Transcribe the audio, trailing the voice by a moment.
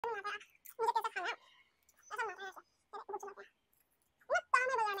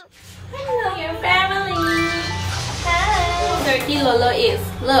turkey Lolo is.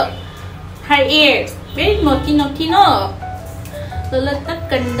 Look, her ears very naughty no. Lolo तक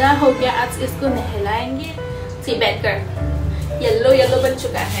गंदा हो गया, आज इसको नहलाएंगे. See bad girl, yellow बन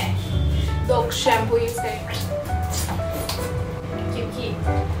चुका है. Dog shampoo use करें क्योंकि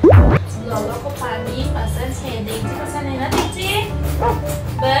Lolo को पानी पसंद है. देखिए पसंद है ना देखिए.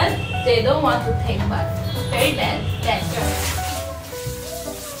 But they don't want to take bath. Very bad girl.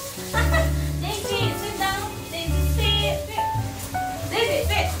 Daisy, sit down. Daisy, sit. Daisy,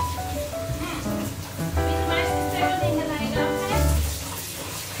 sit. With my sister, we'll take a lie down, okay?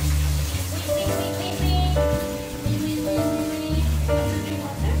 Me. Drink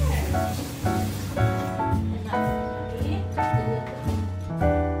water. Enough, okay?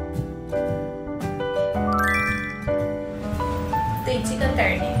 Daisy का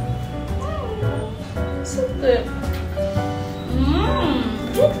turn है. So good.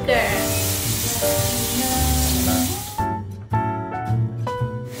 Good girl.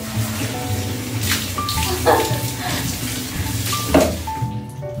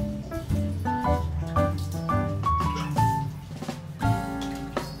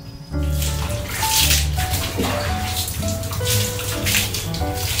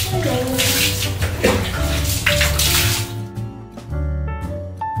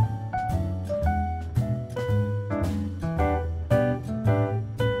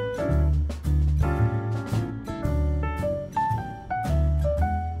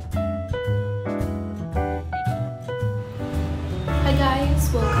 Hi guys,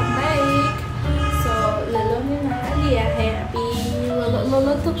 welcome back. So Lolo ने नहा लिया है अभी.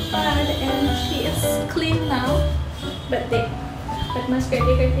 Lolo took bath and she is clean now. But बदमाश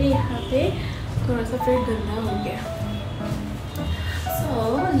करते यहाँ पे थोड़ा सा फिर गंदा हो गया. So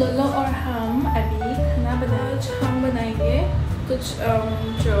Lolo और हम अभी खाना बनाएंगे. कुछ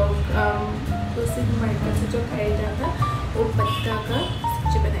जो दूसरी मार्केट से जो खाया जाता वो पत्ता का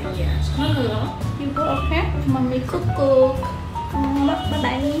सब्जी बनाएंगे आज. हाँ Lolo, you go okay? Mummy cook.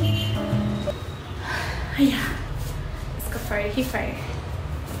 Bye-bye. इसका फर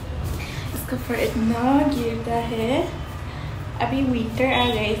इसका फर इतना गिरता है. अभी विंटर आ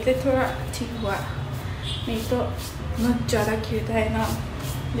गया इसलिए थोड़ा ठीक हुआ, नहीं तो बहुत ज़्यादा गिरता है ना.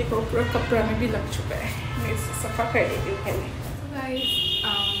 देखो पूरा कपड़ा में भी लग चुका है. मैं इसे सफ़ा कर देती हूँ पहले. गाइस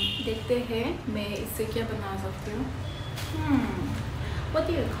देखते हैं मैं इससे क्या बना सकती हूँ. What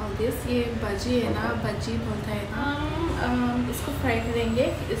do you call this? ये भाजी है ना, भाजी बोलता है ना. इसको फ्राई करेंगे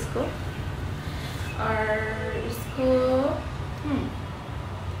इसको, और इसको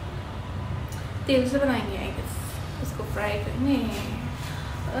तेल से बनाएंगे आई गेस. इसको फ्राई करने.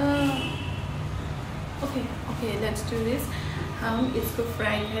 Okay let's do this. हम इसको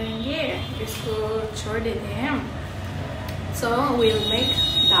फ्राई करेंगे, इसको छोड़ देते हैं. So we'll make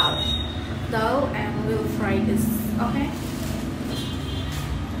dal and we'll fry this. Okay.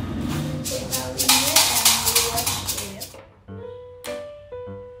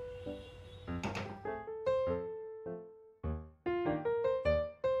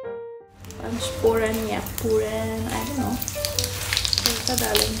 Puran, I don't know. ऐसा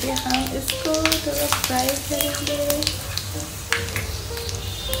डालेंगे हम इसको, थोड़ा फ्राई करेंगे.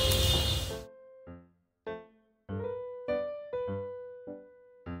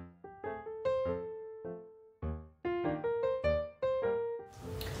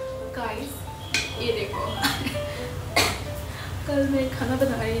 Guys, ये देखो. कल मैं खाना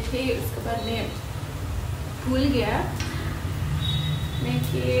बना रही थी, उसके बाद में भूल गया मैं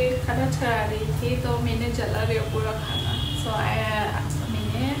कि खाना चढ़ा रही थी, तो मैंने जला दिया पूरा खाना. सो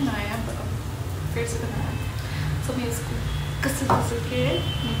मैंने नया फिर से बनाया. सो मैं इसको कस के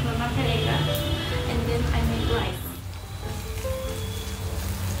निकालना पड़ेगा. And then I make rice.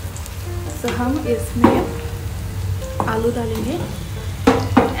 सो हम इसमें आलू डालेंगे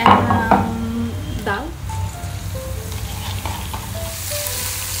एंड दाल.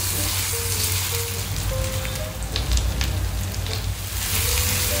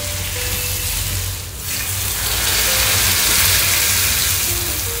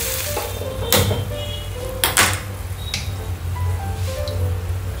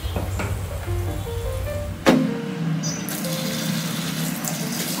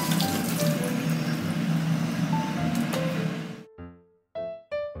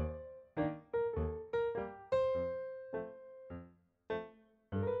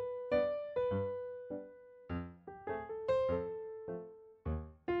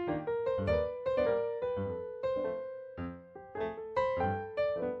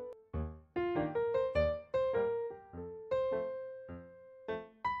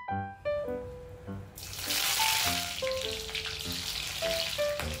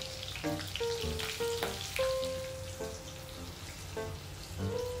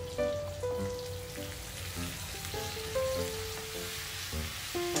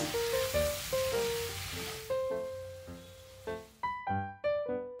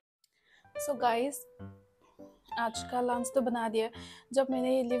 सो गाइस, आज का लंच तो बना दिया। जब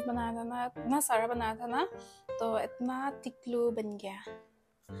मैंने ये लीफ बनाया था ना, इतना सारा बनाया था ना, तो इतना टिकलू बन गया।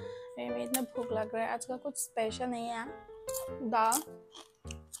 मेरे इतना भूख लग रहा है। आज का कुछ स्पेशल नहीं है, दाल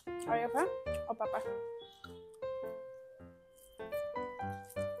और ये फिर और पापा।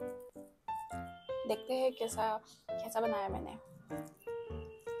 देखते हैं कैसा कैसा बनाया मैंने।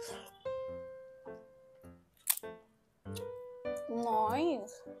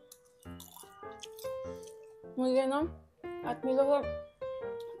 नाइस। मुझे ना आदमी लोग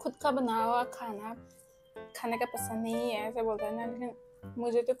खुद का बना हुआ खाना खाने का पसंद नहीं है, ऐसे बोलते हैं ना, लेकिन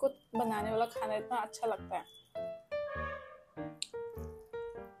मुझे तो खुद बनाने वाला खाना इतना अच्छा लगता है।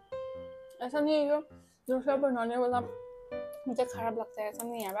 ऐसा नहीं है कि दूसरा बनाने वाला मुझे खराब लगता है, ऐसा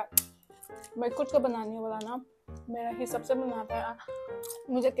नहीं है। मैं खुद का बनाने वाला ना मेरा हिसाब से बनाता है,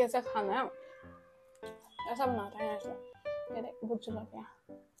 मुझे कैसा खाना है ऐसा बनाता है। ऐसा ये देख भूख लग गया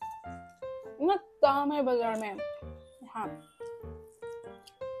ना, दाम है बाजार में। हाँ,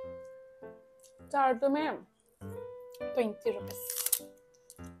 चार में 20 रुपीज।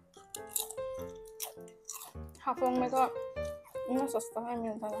 हाफलोंग में तो इतना सस्ता में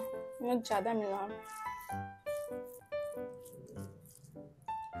मिलता था, इतना ज़्यादा मिल रहा है।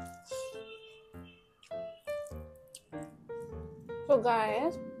 तो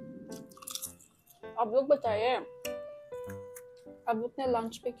गाइस, आप लोग बताइए, आप लोग ने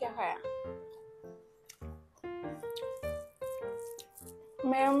लंच पे क्या खाया?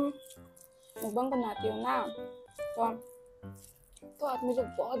 मैं mukbang बनाती हूँ ना, तो आदमी लोग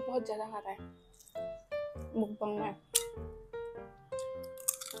बहुत बहुत ज़्यादा खाता है mukbang में।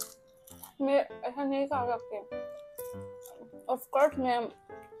 मैं ऐसा नहीं खा सकती। ऑफ कोर्स मैं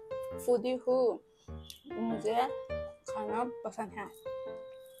फूडी हूँ, मुझे खाना पसंद है,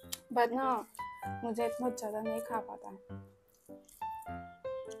 बट ना मुझे इतना ज़्यादा नहीं खा पाता।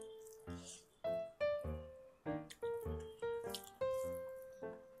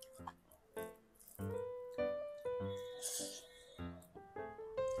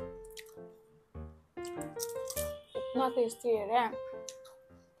 इतना टेस्टी है।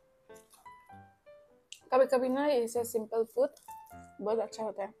 कभी कभी ना ऐसे सिंपल फूड बहुत अच्छा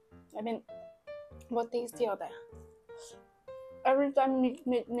होता है, I mean, बहुत टेस्टी होता है। Every time meat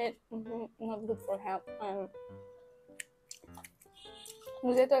not good for health.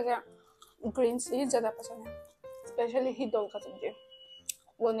 मुझे तो ऐसा ग्रीन्स ही ज़्यादा पसंद है, स्पेशली ही दाल का सब्जी।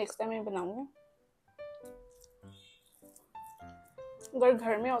 वो नेक्स्ट टाइम मैं बनाऊंगी। अगर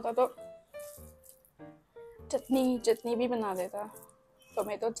घर में होता तो चटनी भी बना देता,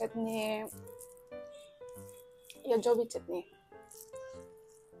 टोमेटो चटनी या जो भी चटनी।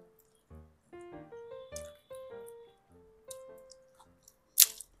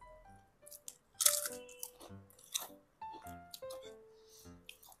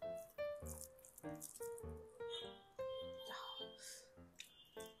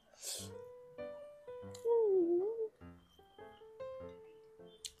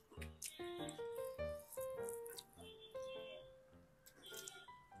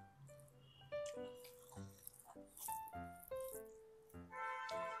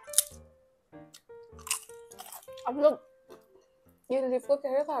 आप लोग ये लीफ को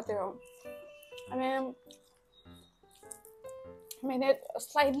कैसे खाते हो? मैंने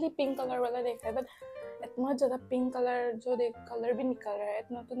स्लाइटली पिंक कलर वाला देखा है, बट इतना ज़्यादा पिंक कलर जो कलर भी निकल रहा है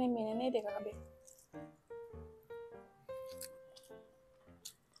इतना तो मैंने नहीं देखा अभी।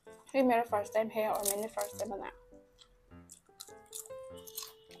 ये मेरा फर्स्ट टाइम है और मैंने फर्स्ट टाइम बनाया,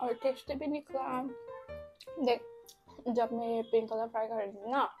 और टेस्टी भी निकला। देख, जब मैं ये पिंक कलर फ्राई कर रही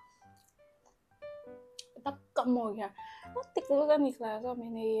थी ना, इतना कम हो गया ना, तिकलो का निकला है। तो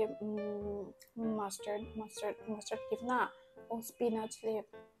मैंने ये मस्टर्ड लीफ ना, और स्पिनच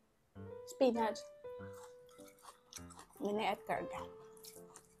मैंने ऐड कर दिया।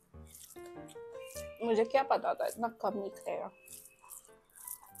 मुझे क्या पता था इतना कम निकलेगा।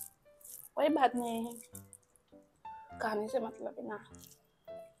 कोई बात नहीं है, खाने से मतलब है ना।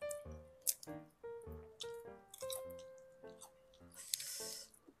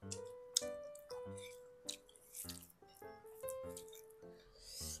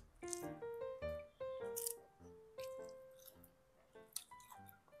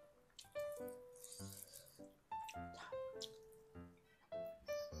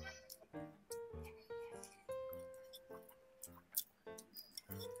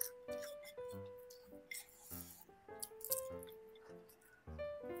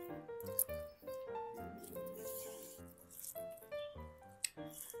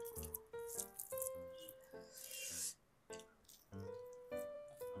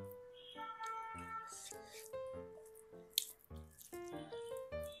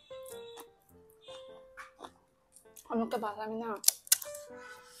 हम लोग का भाषा में ना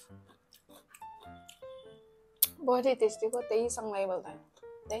बहुत ही टेस्टी को तेई संगलाई बोलता है,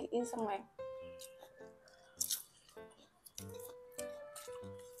 तेई संगलाई।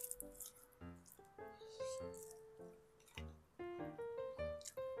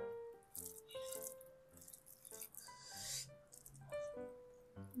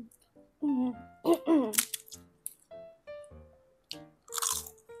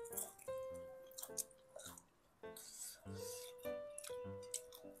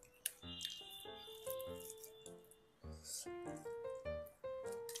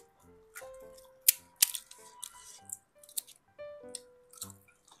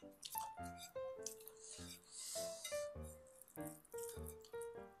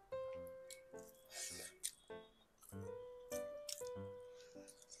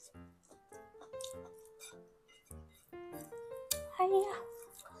 Hiya.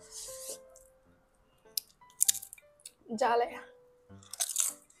 Jale.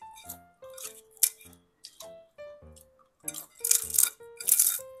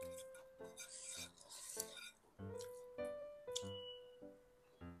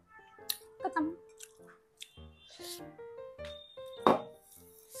 Ketemu.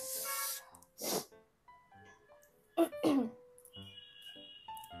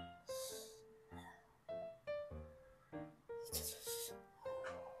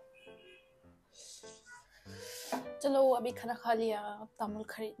 चलो अभी खाना खा लिया, अब तामुल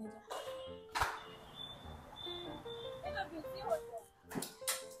खरीदने जाओ।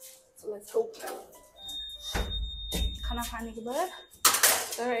 So let's go. खाना खाने के बाद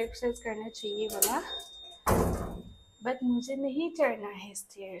तो एक्सरसाइज करना चाहिए बोला, बट मुझे नहीं चढ़ना है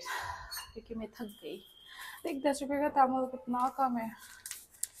स्टेयर्स क्योंकि मैं थक गई। देख 10 रुपये का तामुल कितना कम है,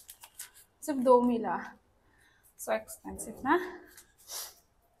 सिर्फ 2 मिला। सो एक्सपेंसिव ना,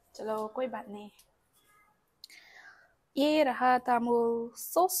 चलो कोई बात नहीं। ये रहा तामुल,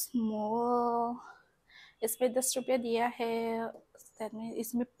 सो स्मॉल। इसमें 10 रुपया दिया है,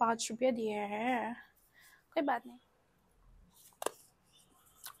 इसमें 5 रुपया दिया है, कोई बात नहीं।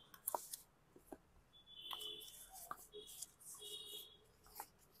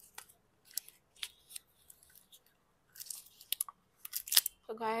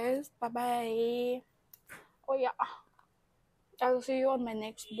 So guys, bye bye. Oh yeah, I'll see you on my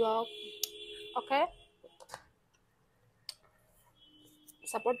next vlog. Okay,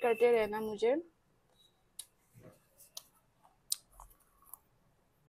 support करते रहना मुझे।